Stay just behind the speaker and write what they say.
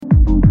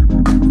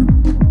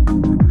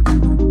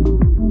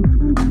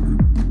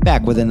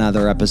back with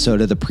another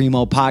episode of the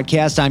Primo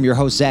Podcast. I'm your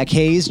host, Zach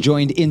Hayes,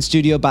 joined in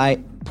studio by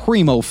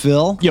Primo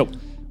Phil. Yo.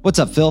 What's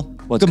up, Phil?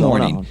 What's Good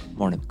going morning. on?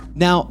 Morning.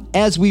 Now,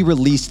 as we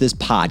release this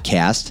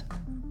podcast,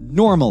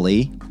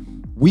 normally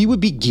we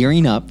would be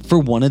gearing up for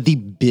one of the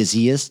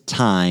busiest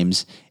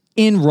times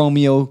in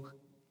Romeo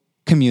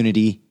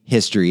community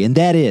history, and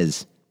that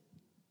is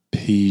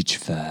Peach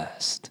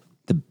Fest.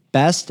 the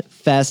best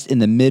fest in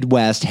the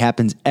Midwest.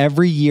 Happens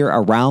every year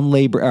around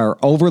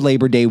over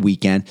Labor Day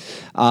weekend.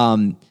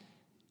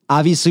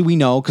 Obviously, we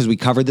know because we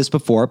covered this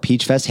before.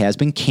 Peach Fest has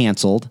been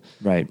canceled.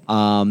 Right.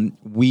 But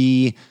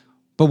we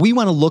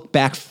want to look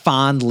back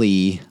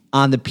fondly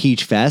on the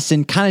Peach Fest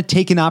and kind of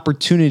take an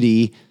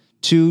opportunity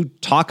to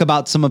talk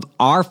about some of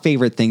our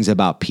favorite things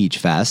about Peach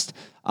Fest.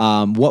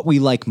 What we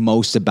like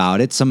most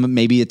about it.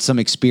 Maybe it's some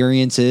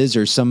experiences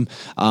or some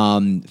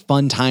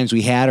fun times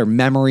we had or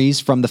memories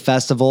from the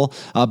festival.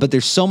 But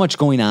there's so much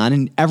going on,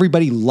 and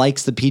everybody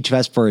likes the Peach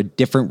Fest for a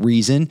different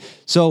reason.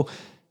 So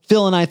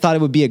Phil and I thought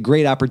it would be a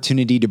great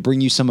opportunity to bring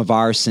you some of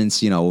ours,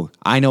 since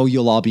I know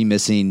you'll all be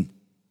missing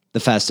the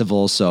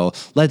festival. So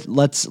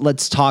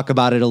let's talk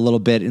about it a little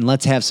bit, and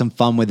let's have some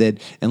fun with it,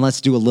 and let's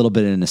do a little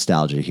bit of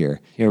nostalgia here.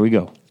 Here we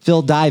go.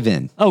 Phil, dive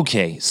in.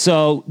 Okay,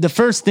 so the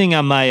first thing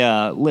on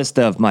my list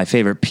of my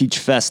favorite Peach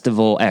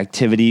Festival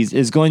activities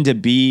is going to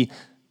be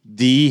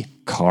the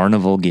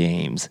Carnival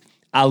Games.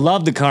 I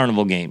love the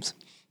Carnival Games.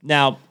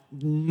 Now,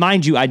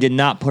 mind you, I did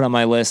not put on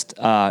my list,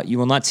 you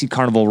will not see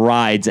Carnival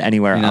rides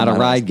anywhere. You're not a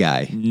ride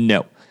guy.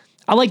 No.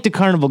 I like the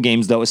Carnival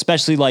Games, though,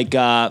 especially like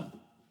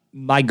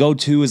my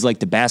go-to is like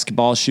the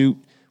basketball shoot,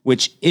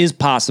 which is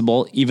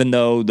possible, even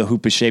though the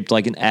hoop is shaped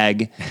like an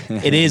egg.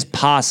 It is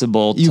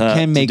possible You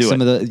can make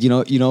some it. of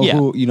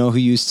the, who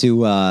used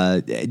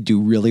to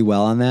do really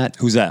well on that?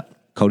 Who's that?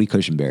 Cody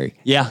Cushionberry.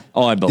 Yeah.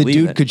 Oh, I believe The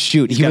dude it. could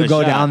shoot. He's He got would a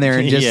go shot. down there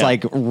and just Yeah.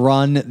 like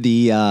run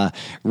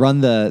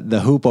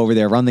the hoop over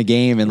there, run the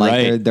game, and like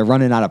Right. they're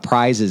running out of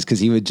prizes because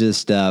he would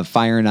just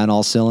firing on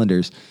all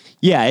cylinders.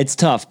 Yeah, it's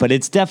tough, but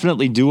it's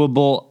definitely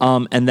doable.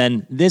 And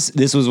then this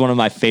was one of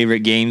my favorite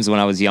games when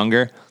I was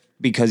younger,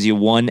 because you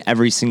won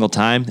every single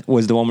time,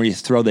 was the one where you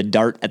throw the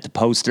dart at the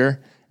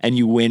poster and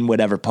you win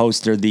whatever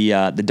poster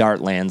the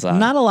dart lands on.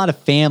 Not a lot of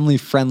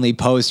family-friendly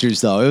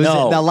posters, though. It was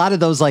No. a lot of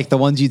those, like the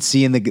ones you'd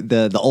see in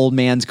the old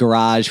man's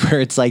garage,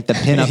 where it's like the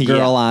pinup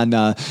girl on,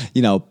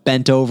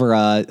 bent over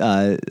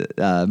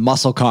a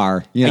muscle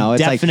car. It's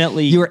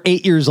definitely- like you were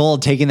 8 years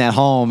old taking that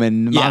home,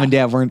 and Yeah. mom and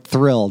dad weren't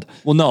thrilled.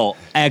 Well, no,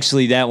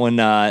 actually, that one,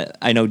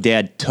 I know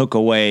Dad took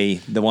away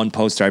the one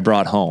poster I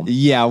brought home.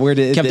 Yeah, where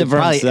did Kept it for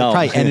probably, himself.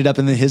 probably ended up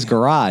in his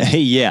garage.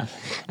 Yeah.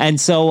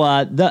 And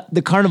so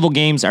the Carnival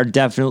Games are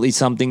definitely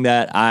something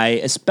that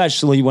I,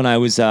 especially when I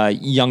was a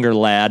younger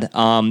lad,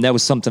 that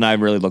was something I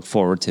really looked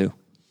forward to.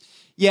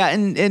 Yeah,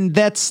 and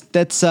that's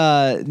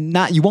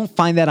not, you won't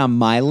find that on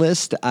my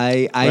list.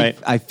 Right.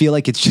 I feel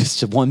like it's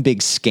just one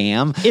big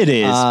scam. It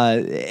is.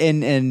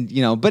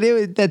 But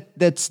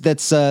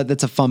that's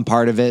a fun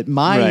part of it.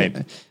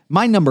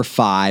 My number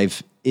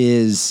 5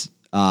 is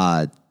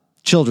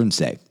Children's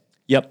Day.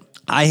 Yep.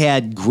 I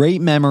had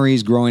great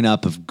memories growing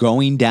up of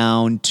going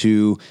down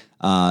to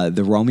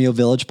the Romeo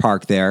Village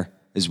Park there,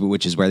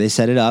 which is where they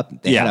set it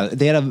up. They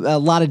had a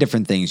lot of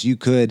different things. You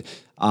could,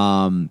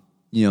 they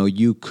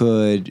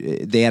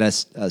had a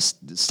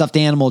stuffed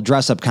animal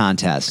dress up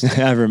contest.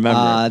 I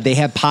remember. They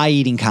had pie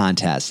eating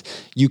contests.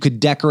 You could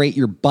decorate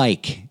your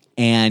bike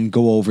and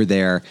go over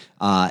there,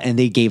 and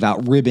they gave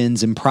out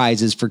ribbons and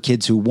prizes for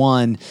kids who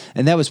won.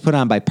 And that was put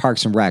on by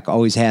Parks and Rec,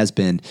 always has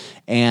been.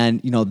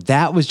 And,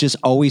 that was just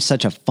always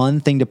such a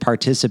fun thing to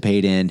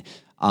participate in.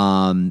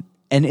 And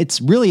it's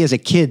really, as a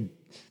kid,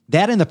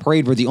 that and the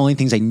parade were the only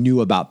things I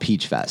knew about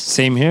Peach Fest.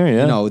 Same here,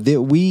 yeah.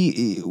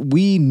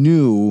 We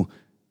knew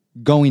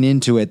going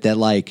into it that,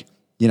 like,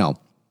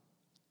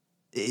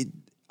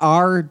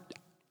 our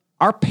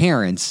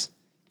parents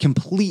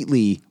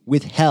completely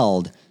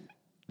withheld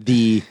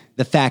the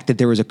fact that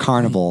there was a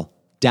carnival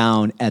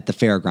down at the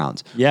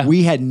fairgrounds. Yeah.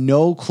 We had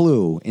no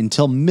clue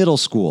until middle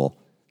school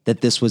that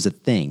this was a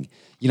thing.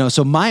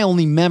 So my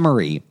only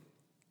memory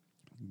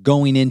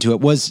going into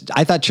it was,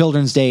 I thought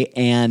Children's Day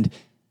and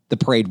the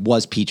parade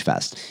was Peach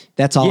Fest.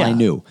 That's all I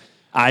knew.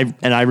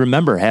 I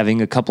remember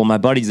having a couple of my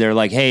buddies there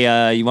like,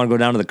 hey, you want to go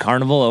down to the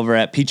carnival over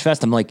at Peach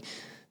Fest? I'm like,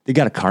 they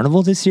got a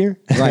carnival this year?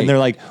 Right. And they're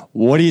like,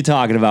 what are you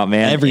talking about,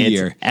 man? Every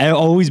year. I've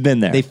always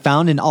been there. They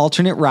found an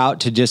alternate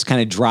route to just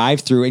kind of drive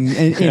through. And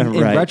in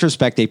Right.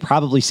 retrospect, they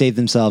probably saved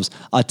themselves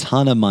a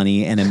ton of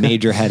money and a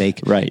major headache.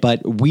 Right.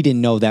 But we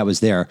didn't know that was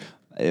there.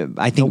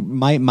 I think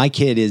my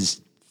kid is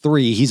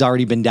 3. He's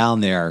already been down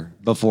there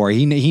before.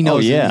 He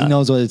knows. He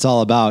knows what it's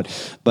all about.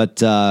 But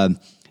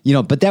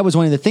but that was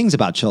one of the things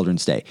about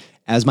Children's Day.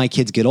 As my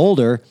kids get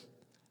older,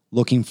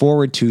 looking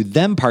forward to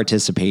them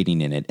participating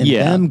in it and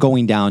them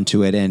going down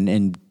to it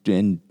and I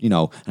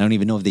don't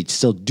even know if they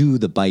still do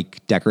the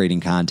bike decorating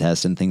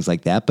contest and things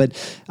like that. But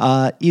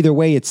either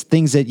way, it's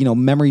things that,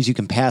 memories you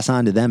can pass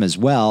on to them as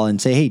well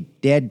and say, hey,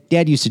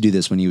 dad used to do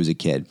this when he was a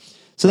kid.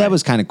 So that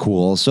was kind of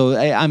cool. So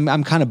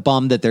I'm kind of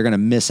bummed that they're going to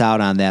miss out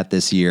on that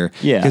this year.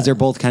 Yeah. Because they're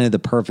both kind of the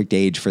perfect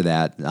age for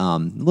that. A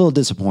little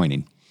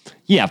disappointing.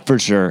 Yeah, for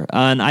sure.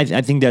 And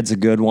I think that's a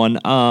good one.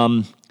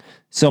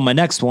 So my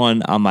next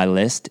one on my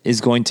list is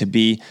going to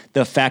be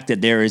the fact that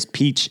there is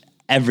peach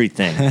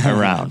everything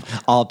around.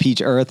 All peach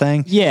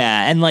thing.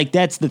 Yeah, and like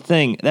that's the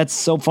thing. That's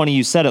so funny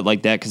you said it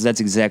like that because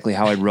that's exactly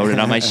how I wrote it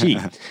on my sheet.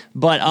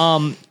 But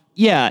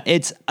yeah,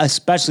 it's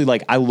especially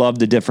like I love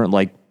the different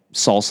like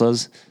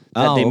salsas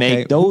that they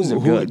make. Those are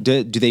good.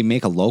 Do they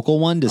make a local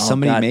one? Does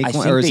somebody God, make I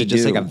one, think or is they it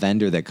just do. like a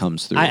vendor that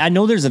comes through? I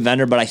know there's a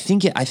vendor, but I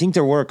think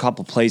there were a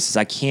couple places.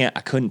 I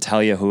couldn't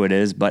tell you who it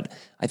is, but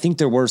I think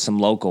there were some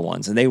local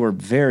ones, and they were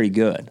very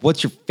good.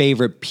 What's your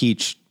favorite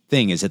peach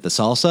thing? Is it the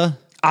salsa?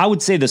 I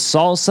would say the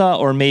salsa,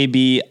 or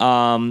maybe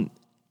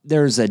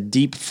there's a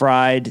deep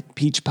fried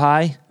peach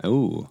pie.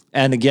 Oh,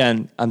 And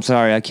again, I'm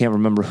sorry, I can't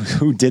remember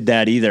who did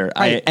that either.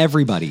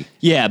 everybody.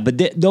 Yeah,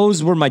 but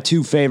those were my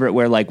two favorite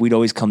where like we'd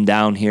always come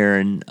down here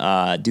and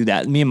do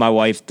that. Me and my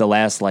wife, the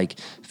last like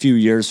few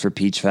years for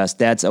Peach Fest,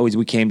 that's always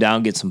we came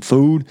down, get some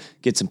food,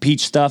 get some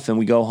peach stuff, and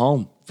we go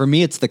home. For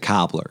me, it's the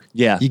cobbler.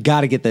 Yeah. You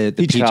got to get the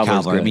peach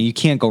cobbler. I good. mean, you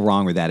can't go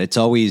wrong with that. It's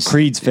always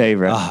Creed's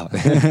favorite.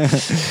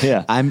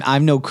 Yeah,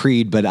 I'm no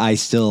Creed, but I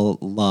still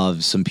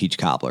love some peach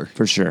cobbler.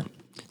 for sure.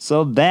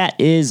 So that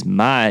is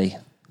my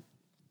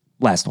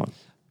last one.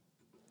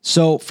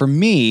 So for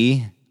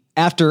me,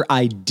 after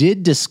I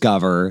did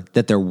discover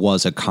that there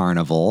was a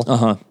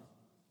carnival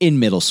in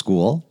middle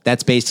school,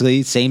 that's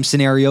basically same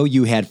scenario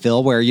you had,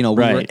 Phil, where we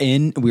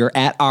Right. we were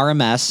at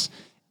RMS.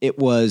 It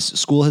was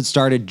school had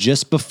started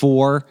just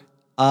before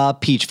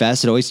Peach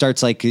Fest. It always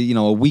starts like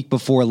a week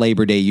before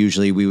Labor Day.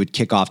 Usually we would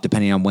kick off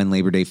depending on when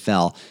Labor Day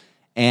fell.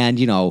 And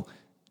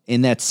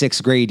in that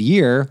 6th grade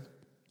year,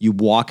 you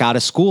walk out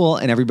of school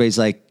and everybody's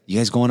like, "You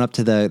guys going up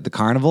to the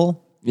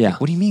carnival?" Yeah.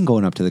 Like, what do you mean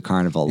going up to the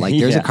carnival? Like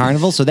there's a Yeah.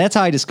 carnival. So that's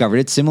how I discovered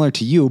it. Similar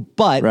to you,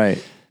 but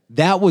Right.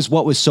 that was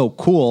what was so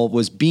cool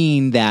was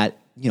being that,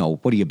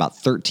 what are you, about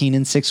 13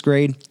 in 6th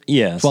grade?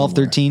 Yeah, 12,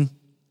 somewhere. 13.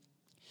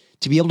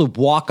 To be able to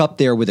walk up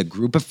there with a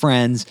group of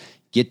friends,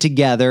 get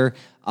together.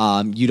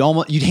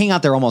 You'd hang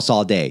out there almost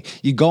all day.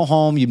 You'd go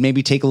home, you'd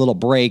maybe take a little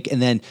break, and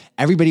then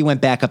everybody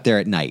went back up there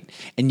at night.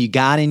 And you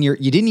got in you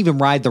didn't even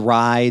ride the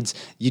rides,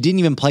 you didn't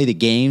even play the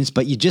games,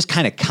 but you just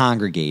kind of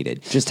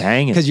congregated. Just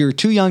hanging. Because you were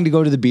too young to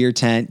go to the beer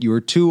tent. You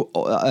were too,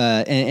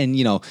 and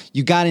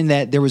you got in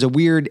that, there was a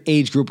weird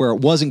age group where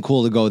it wasn't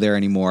cool to go there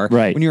anymore.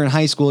 Right. When you're in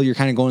high school, you're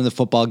kind of going to the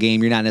football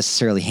game. You're not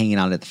necessarily hanging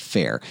out at the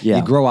fair. Yeah.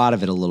 You grow out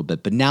of it a little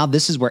bit. But now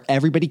this is where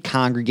everybody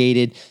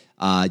congregated.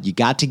 You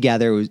got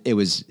together.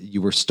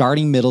 You were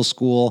starting middle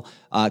school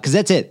because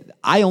that's it.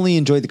 I only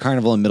enjoyed the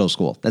carnival in middle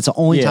school. That's the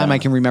only time I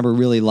can remember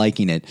really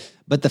liking it.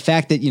 But the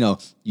fact that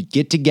you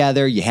get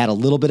together, you had a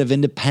little bit of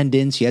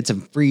independence, you had some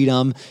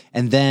freedom,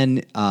 and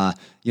then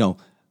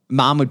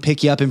Mom would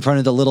pick you up in front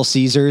of the Little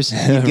Caesars.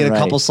 You'd get a Right.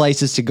 couple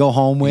slices to go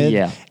home with.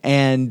 Yeah.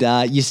 And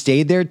you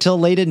stayed there till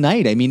late at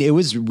night. I mean, it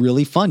was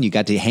really fun. You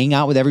got to hang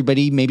out with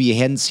everybody maybe you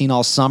hadn't seen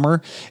all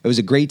summer. It was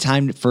a great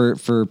time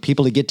for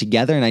people to get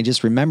together. And I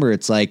just remember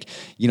it's like,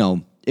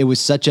 it was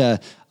such a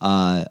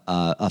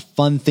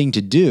fun thing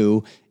to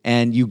do.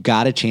 And you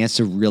got a chance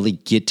to really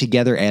get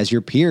together as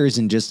your peers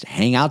and just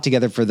hang out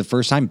together for the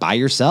first time by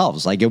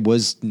yourselves. Like it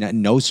was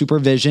no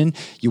supervision.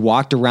 You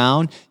walked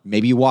around,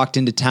 maybe you walked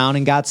into town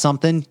and got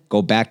something,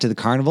 go back to the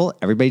carnival.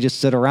 Everybody just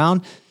stood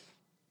around.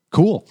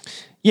 Cool.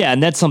 Yeah,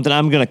 and that's something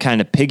I'm going to kind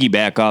of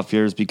piggyback off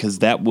yours because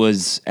that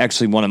was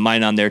actually one of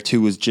mine on there too,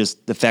 was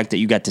just the fact that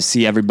you got to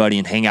see everybody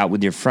and hang out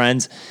with your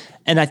friends.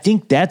 And I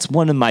think that's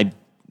one of my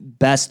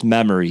best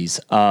memories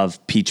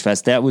of Peach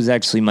Fest. That was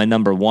actually my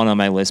number one on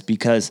my list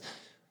because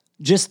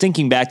just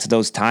thinking back to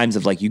those times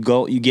of like you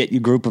get your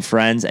group of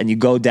friends and you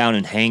go down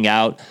and hang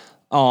out.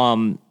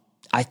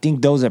 I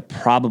think those are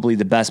probably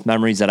the best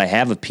memories that I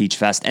have of Peach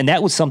Fest. And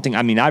that was something,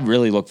 I mean, I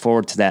really look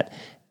forward to that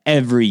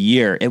every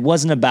year. It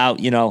wasn't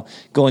about,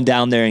 going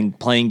down there and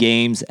playing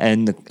games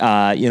and,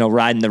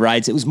 riding the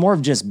rides. It was more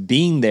of just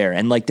being there.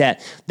 And like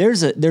that,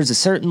 there's a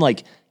certain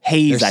like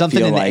haze. There's something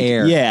I feel in the like.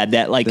 air. Yeah.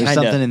 That like There's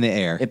kinda, something in the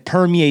air. It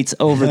permeates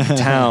over the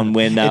town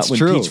when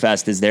true. Peach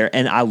Fest is there.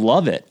 And I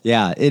love it.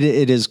 Yeah, it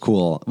is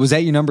cool. Was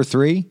that your number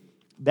 3?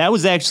 That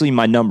was actually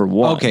my number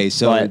one. Okay,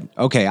 so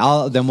but-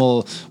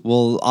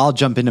 I'll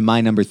jump into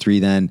my number 3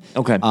 then.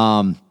 Okay.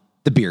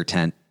 The beer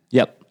tent.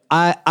 Yep.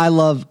 I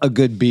love a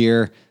good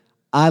beer.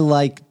 I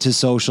like to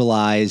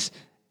socialize.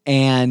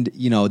 And,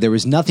 there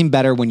was nothing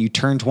better when you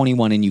turned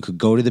 21 and you could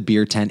go to the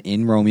beer tent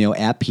in Romeo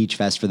at Peach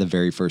Fest for the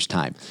very first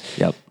time.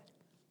 Yep.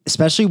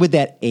 Especially with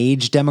that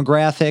age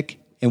demographic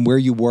and where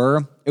you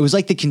were. It was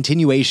like the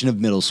continuation of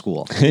middle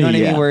school. You know what I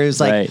Yeah, mean? Where it was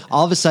like right.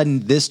 all of a sudden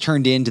this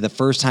turned into the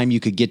first time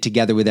you could get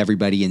together with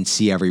everybody and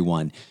see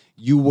everyone.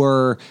 You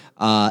were,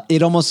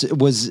 it almost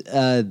was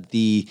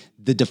the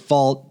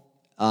default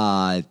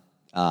high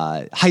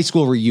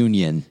school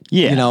reunion,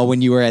 Yeah.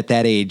 when you were at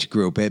that age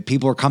group.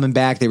 People were coming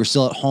back. They were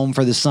still at home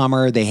for the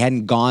summer. They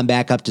hadn't gone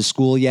back up to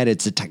school yet.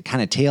 It's a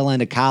kind of tail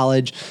end of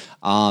college.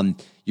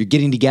 You're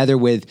getting together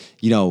with,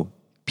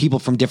 people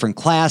from different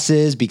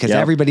classes because Yep.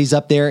 everybody's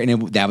up there.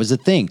 And that was the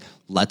thing.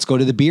 Let's go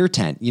to the beer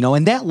tent,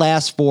 and that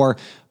lasts for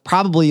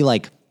probably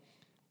like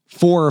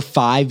 4 or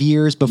 5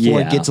 years before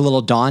Yeah. it gets a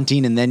little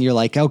daunting. And then you're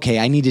like, okay,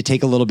 I need to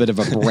take a little bit of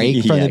a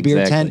break from Yeah, the beer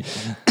exactly.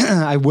 tent.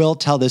 I will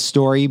tell this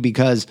story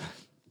because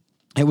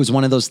it was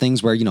one of those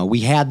things where,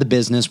 we had the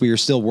business, we were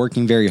still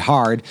working very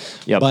hard,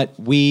 Yep. but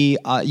we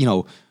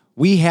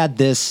had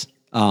this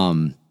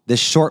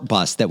short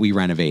bus that we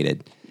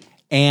renovated.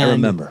 And I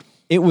remember.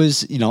 it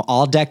was,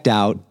 all decked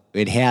out.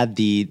 It had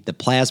the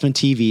plasma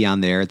TV on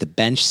there, the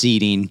bench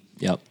seating.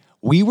 Yep.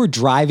 We were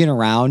driving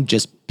around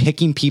just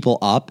picking people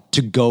up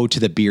to go to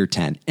the beer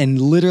tent.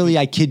 And literally,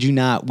 I kid you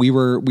not, we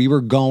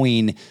were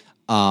going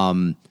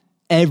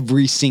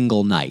every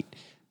single night.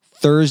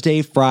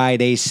 Thursday,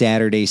 Friday,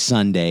 Saturday,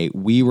 Sunday,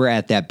 we were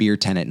at that beer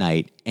tent at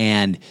night,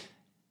 and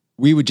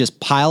we would just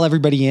pile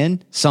everybody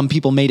in. Some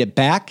people made it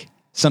back.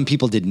 Some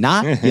people did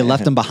not. You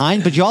left them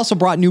behind, but you also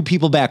brought new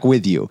people back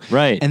with you.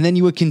 Right. And then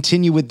you would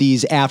continue with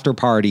these after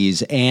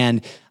parties.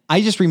 And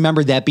I just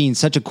remember that being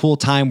such a cool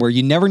time where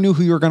you never knew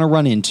who you were going to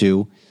run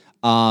into.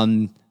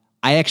 I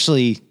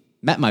actually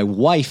met my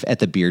wife at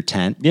the beer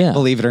tent. Yeah.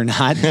 Believe it or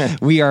not.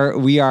 we are,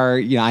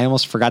 I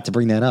almost forgot to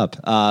bring that up.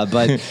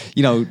 But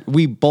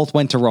we both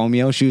went to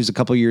Romeo. She was a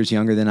couple years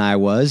younger than I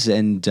was.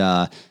 And,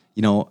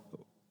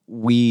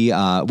 we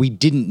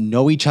didn't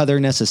know each other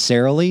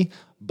necessarily,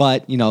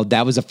 but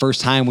that was the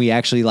first time we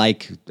actually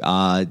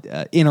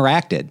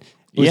interacted.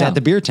 It was Yeah. at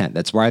the beer tent.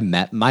 That's where I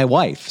met my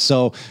wife.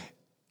 So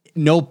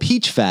no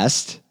Peach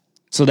Fest.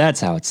 So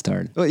that's how it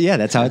started. Well, yeah,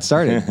 that's how it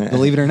started.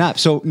 Believe it or not.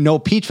 So no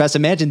Peach Fest.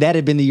 Imagine that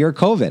had been the year of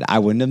COVID. I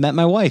wouldn't have met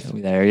my wife.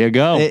 There you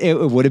go. It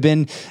would have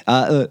been,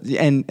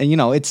 and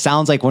it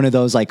sounds like one of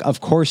those, like, of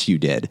course you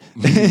did.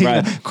 Right.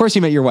 Of course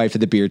you met your wife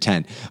at the beer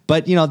tent.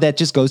 But, that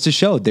just goes to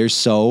show there's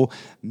so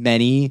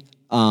many,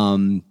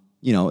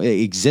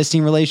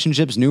 existing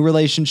relationships, new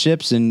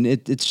relationships, and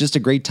it's just a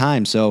great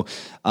time. So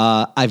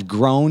I've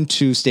grown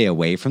to stay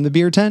away from the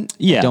beer tent.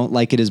 Yeah. I don't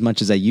like it as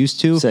much as I used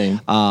to.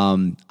 Same.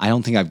 I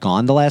don't think I've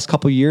gone the last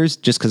couple of years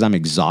just because I'm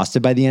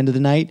exhausted by the end of the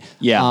night.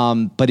 Yeah.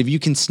 But if you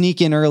can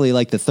sneak in early,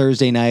 like the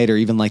Thursday night or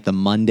even like the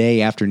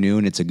Monday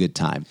afternoon, it's a good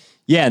time.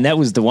 Yeah, and that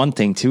was the one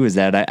thing too, is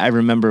that I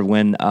remember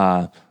when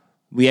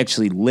we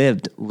actually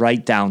lived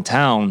right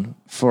downtown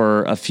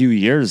for a few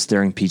years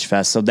during Peach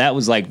Fest. So that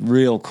was like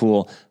real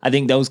cool. I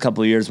think those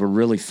couple of years were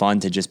really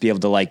fun to just be able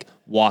to like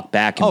walk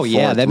back and Oh forth.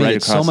 yeah, that made right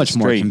it so across the much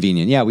more street.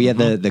 convenient. Yeah, we had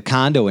the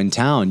condo in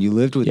town. You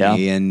lived with Yeah.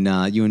 me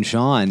and you and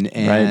Sean,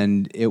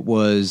 and it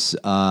was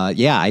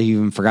I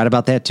even forgot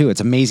about that too.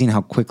 It's amazing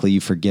how quickly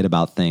you forget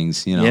about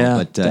things, Yeah,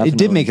 But it did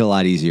definitely. make it a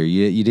lot easier.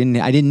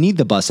 I didn't need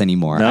the bus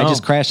anymore. I No.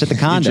 just crashed at the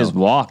You condo. just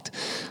walked.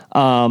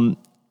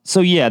 So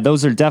yeah,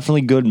 those are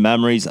definitely good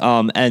memories.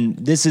 And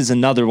this is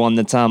another one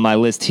that's on my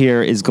list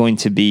here is going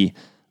to be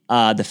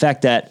the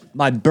fact that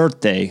my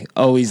birthday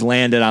always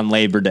landed on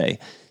Labor Day.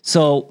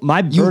 So my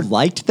You birthday,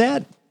 liked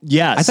that?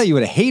 yes, I thought you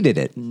would have hated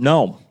it.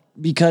 no,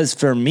 because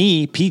for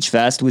me, Peach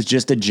Fest was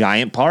just a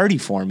giant party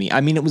for me. I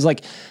mean, it was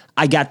like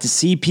I got to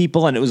see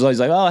people, and it was always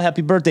like, "Oh,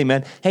 happy birthday,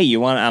 man! Hey, I'm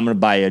going to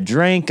buy you a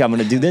drink. I'm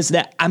going to do this,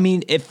 that." I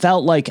mean, it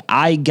felt like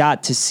I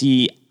got to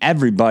see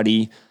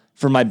everybody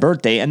for my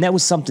birthday, and that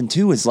was something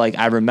too. Is like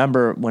I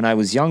remember when I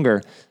was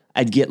younger,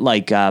 I'd get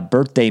like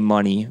birthday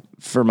money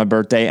for my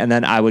birthday, and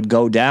then I would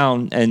go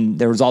down, and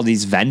there was all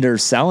these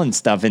vendors selling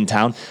stuff in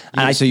town.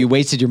 And So you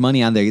wasted your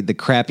money on the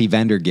crappy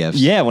vendor gifts.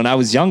 yeah, when I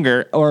was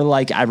younger, or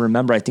like I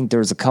remember, I think there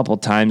was a couple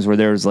times where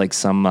there was like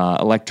some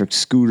electric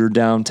scooter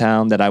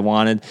downtown that I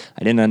wanted.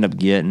 I didn't end up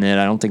getting it.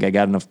 I don't think I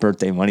got enough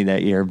birthday money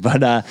that year,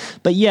 but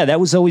yeah, that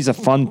was always a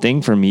fun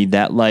thing for me.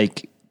 That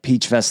like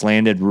Peach Fest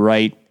landed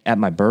right at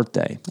my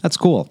birthday. That's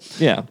cool.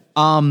 Yeah,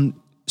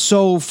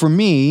 So for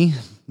me,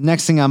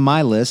 next thing on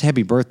my list,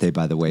 happy birthday,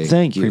 by the way.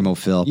 Thank you. Primo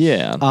Phil.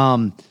 Yeah.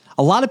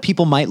 A lot of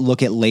people might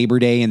look at Labor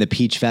Day and the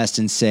Peach Fest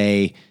and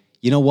say,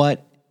 you know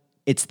what?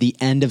 It's the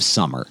end of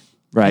summer.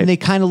 Right. And they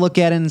kind of look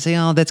at it and say,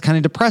 oh, that's kind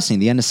of depressing,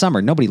 the end of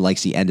summer. Nobody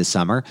likes the end of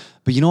summer.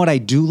 But you know what I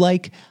do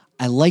like?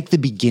 I like the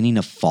beginning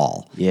of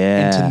fall.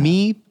 Yeah. And to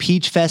me,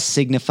 Peach Fest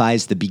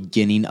signifies the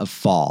beginning of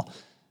fall.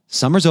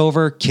 Summer's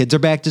over, kids are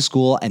back to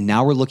school, and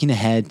now we're looking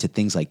ahead to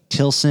things like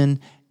Tilson,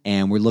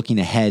 and we're looking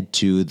ahead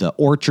to the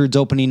orchards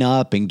opening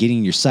up and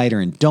getting your cider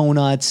and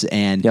donuts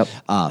and Yep.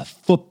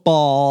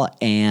 football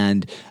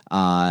and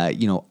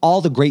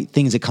all the great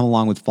things that come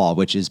along with fall,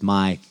 which is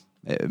my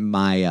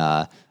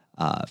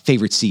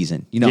favorite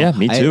season. Yeah,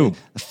 me too.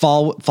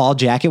 Fall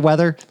jacket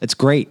weather, it's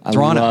great.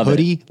 Throw on a love it.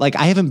 hoodie. Like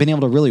I haven't been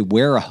able to really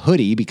wear a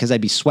hoodie because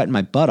I'd be sweating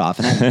my butt off,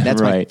 and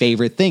that's my Right.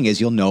 favorite thing.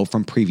 As you'll know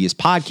from previous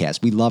podcasts,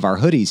 we love our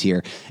hoodies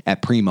here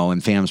at Primo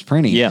and Fam's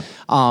Printing. Yeah.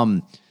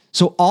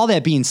 So all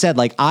that being said,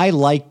 like I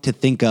like to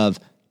think of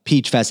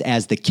Peach Fest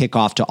as the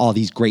kickoff to all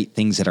these great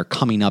things that are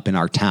coming up in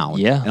our town.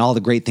 Yeah. And all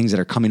the great things that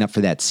are coming up for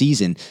that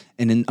season.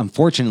 And then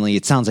unfortunately,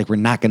 it sounds like we're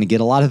not going to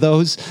get a lot of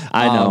those.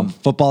 I know.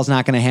 Football's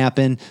not going to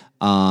happen.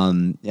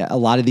 Yeah, a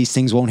lot of these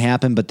things won't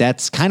happen, but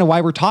that's kind of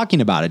why we're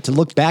talking about it, to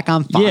look back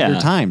on fonder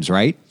times,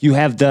 right? You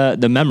have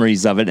the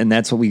memories of it, and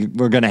that's what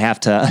we're going to have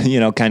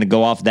to, kind of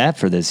go off that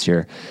for this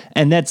year.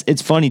 And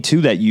it's funny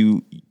too that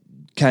you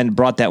kind of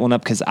brought that one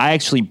up, because I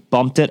actually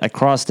bumped it. I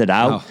crossed it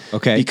out. Oh,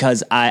 okay.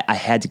 Because I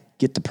had to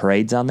get the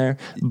parades on there.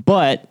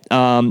 But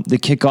the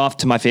kickoff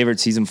to my favorite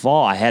season,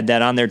 fall, I had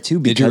that on there too.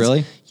 Because, did you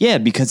really? Yeah,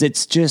 because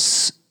it's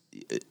just,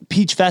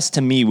 Peach Fest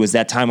to me was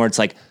that time where it's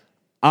like,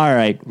 all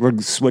right, we're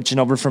switching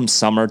over from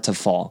summer to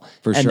fall.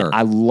 For sure.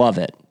 I love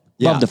it.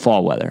 Yeah. Love the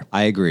fall weather.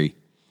 I agree.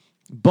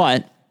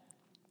 But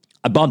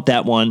I bumped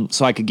that one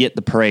so I could get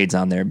the parades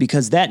on there,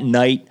 because that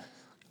night,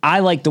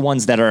 I like the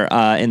ones that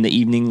are in the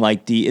evening,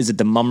 like is it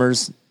the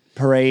Mummers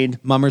Parade?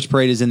 Mummers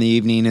Parade is in the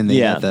evening, and they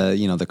got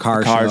the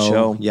car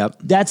show. Yep.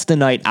 That's the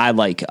night I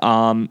like.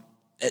 I'm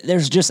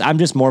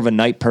just more of a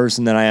night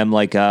person than I am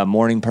like a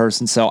morning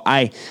person. So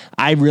I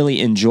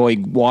really enjoy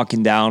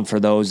walking down for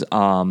those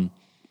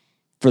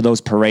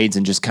parades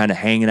and just kind of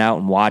hanging out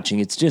and watching.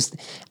 It's just,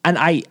 and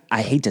I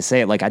hate to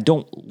say it, like I'm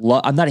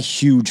not a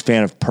huge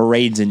fan of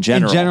parades in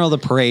general. In general, the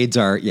parades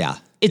are,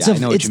 It's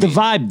the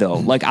vibe though.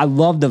 Like, I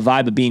love the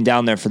vibe of being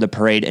down there for the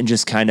parade and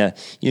just kind of,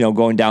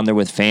 going down there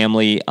with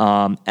family.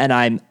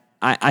 And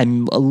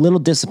I'm a little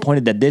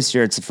disappointed that this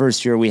year, it's the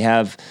first year we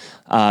have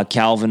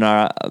Calvin,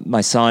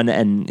 my son,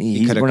 and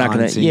we're not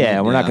going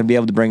to be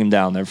able to bring him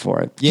down there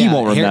for it. Yeah, he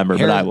won't remember,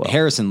 but I will.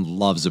 Harrison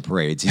loves the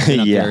parades. He's been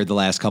up there the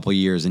last couple of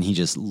years, and he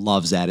just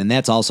loves that. And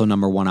that's also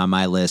number one on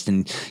my list.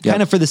 And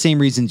kind of for the same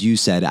reasons you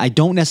said, I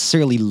don't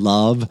necessarily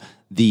love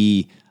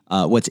the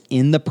what's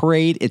in the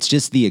parade. It's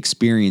just the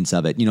experience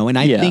of it, and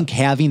I think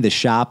having the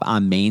shop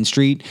on Main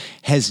Street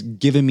has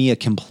given me a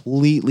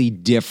completely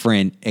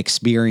different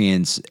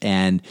experience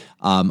and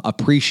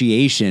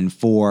appreciation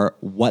for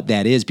what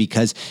that is,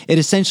 because it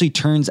essentially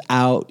turns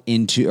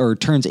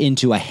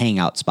into a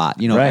hangout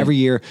spot. Every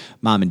year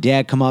Mom and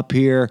Dad come up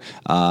here,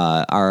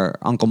 our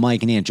Uncle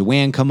Mike and Aunt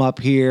Joanne come up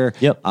here.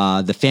 Yep.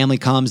 The family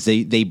comes,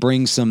 they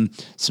bring some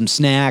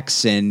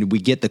snacks, and we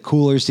get the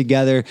coolers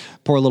together,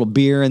 pour a little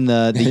beer in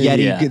the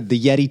Yeti the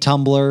Yeti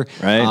tumbler.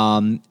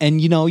 Right.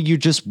 And you're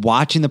just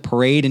watching the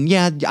parade, and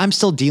I'm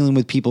still dealing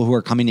with people who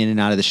are coming in and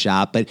out of the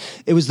shop, but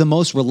it was the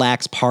most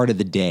relaxed part of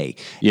the day.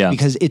 Yeah.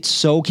 Because it's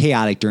so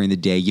chaotic during the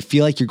day. You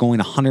feel like you're going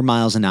 100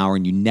 miles an hour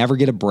and you never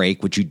get a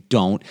break, which you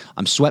don't.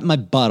 I'm sweating my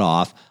butt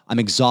off. I'm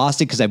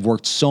exhausted because I've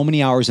worked so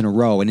many hours in a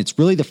row, and it's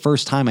really the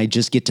first time I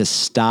just get to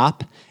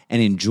stop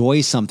and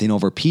enjoy something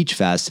over Peach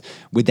Fest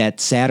with that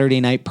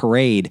Saturday night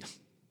parade.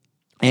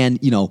 And,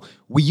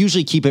 we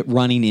usually keep it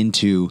running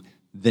into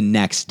the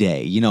next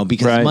day,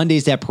 because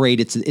Monday's that parade.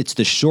 It's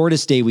the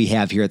shortest day we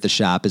have here at the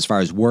shop as far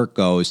as work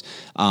goes,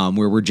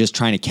 where we're just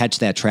trying to catch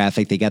that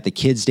traffic. They got the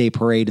Kids Day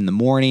parade in the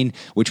morning,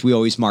 which we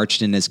always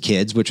marched in as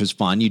kids, which was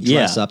fun. You'd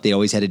dress up. They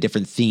always had a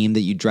different theme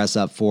that you dress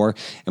up for,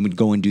 and we'd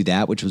go and do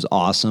that, which was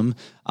awesome.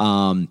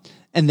 And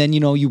then,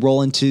 you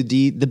roll into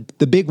the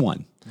big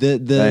one,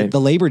 the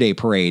Labor Day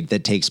parade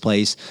that takes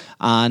place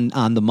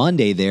on the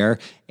Monday there.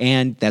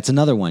 And that's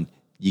another one.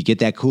 You get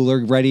that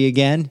cooler ready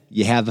again.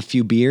 You have a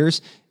few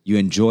beers. You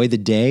enjoy the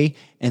day,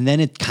 and then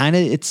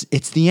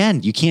it's the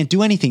end. You can't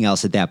do anything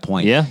else at that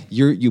point. Yeah.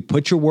 You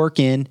put your work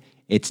in,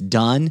 it's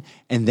done,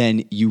 and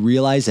then you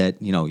realize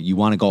that, you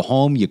want to go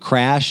home, you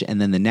crash,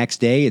 and then the next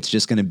day it's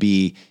just going to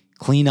be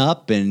clean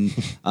up, and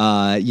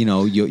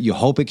you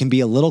hope it can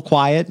be a little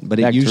quiet, but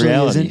it usually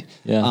isn't.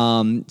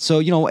 Yeah.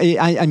 So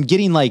I'm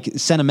getting like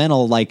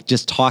sentimental, like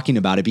just talking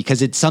about it,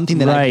 because it's something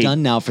that I've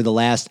done now for the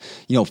last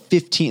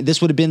 15.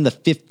 This would have been the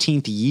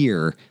 15th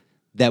year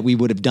that we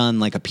would have done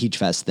like a Peach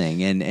Fest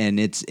thing. And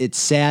it's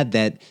sad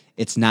that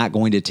it's not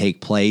going to take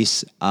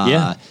place.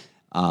 But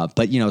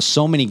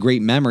so many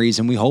great memories,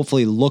 and we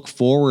hopefully look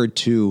forward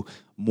to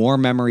more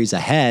memories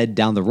ahead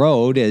down the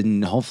road.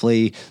 And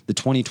hopefully the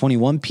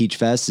 2021 Peach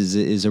Fest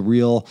is a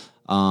real,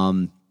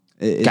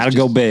 Got to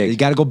go big. You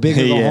got to go big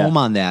or go home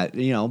on that,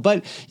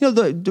 But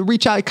the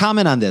reach out,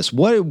 comment on this.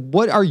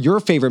 What are your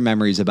favorite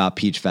memories about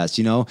Peach Fest?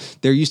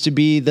 There used to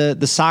be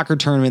the soccer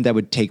tournament that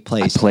would take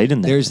place. I played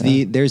in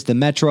that. There's the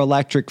Metro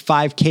Electric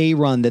 5K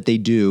run that they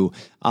do.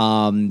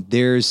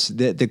 There's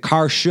the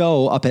car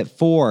show up at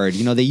Ford.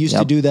 They used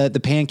to do the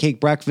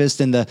pancake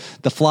breakfast and the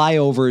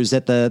flyovers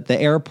at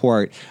the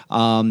airport.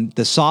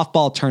 The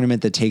softball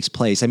tournament that takes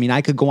place. I mean,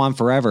 I could go on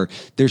forever.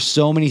 There's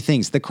so many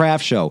things. The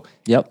craft show.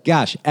 Yep.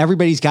 Gosh,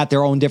 everybody's got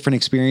their own different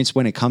experience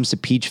when it comes to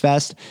Peach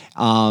Fest.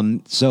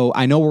 So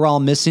I know we're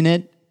all missing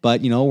it,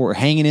 but we're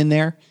hanging in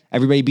there.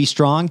 Everybody be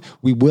strong.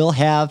 We will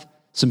have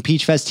some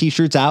Peach Fest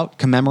t-shirts out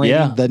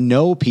commemorating the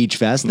No Peach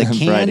Fest, the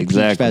canned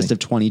Peach Fest of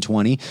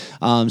 2020.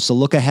 So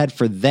look ahead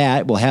for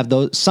that. We'll have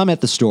some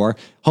at the store.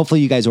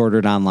 Hopefully you guys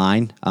ordered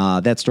online.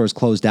 That store's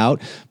closed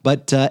out.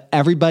 But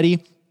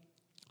everybody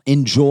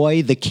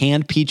enjoy the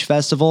canned Peach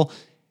Festival.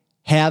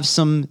 Have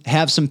some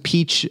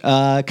peach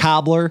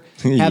cobbler,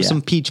 have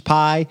some peach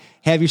pie,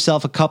 have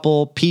yourself a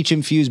couple peach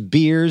infused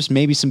beers,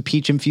 maybe some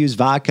peach infused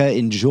vodka.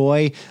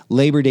 Enjoy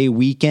Labor Day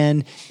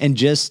weekend, and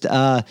just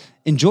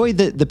enjoy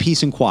the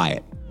peace and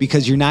quiet,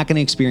 because you're not going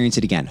to experience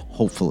it again,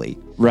 hopefully.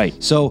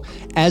 Right. So,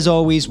 as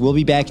always, we'll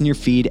be back in your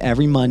feed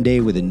every Monday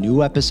with a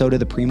new episode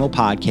of the Primo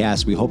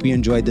Podcast. We hope you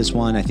enjoyed this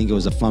one. I think it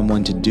was a fun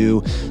one to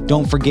do.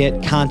 Don't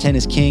forget, content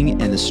is king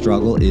and the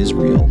struggle is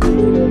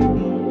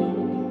real.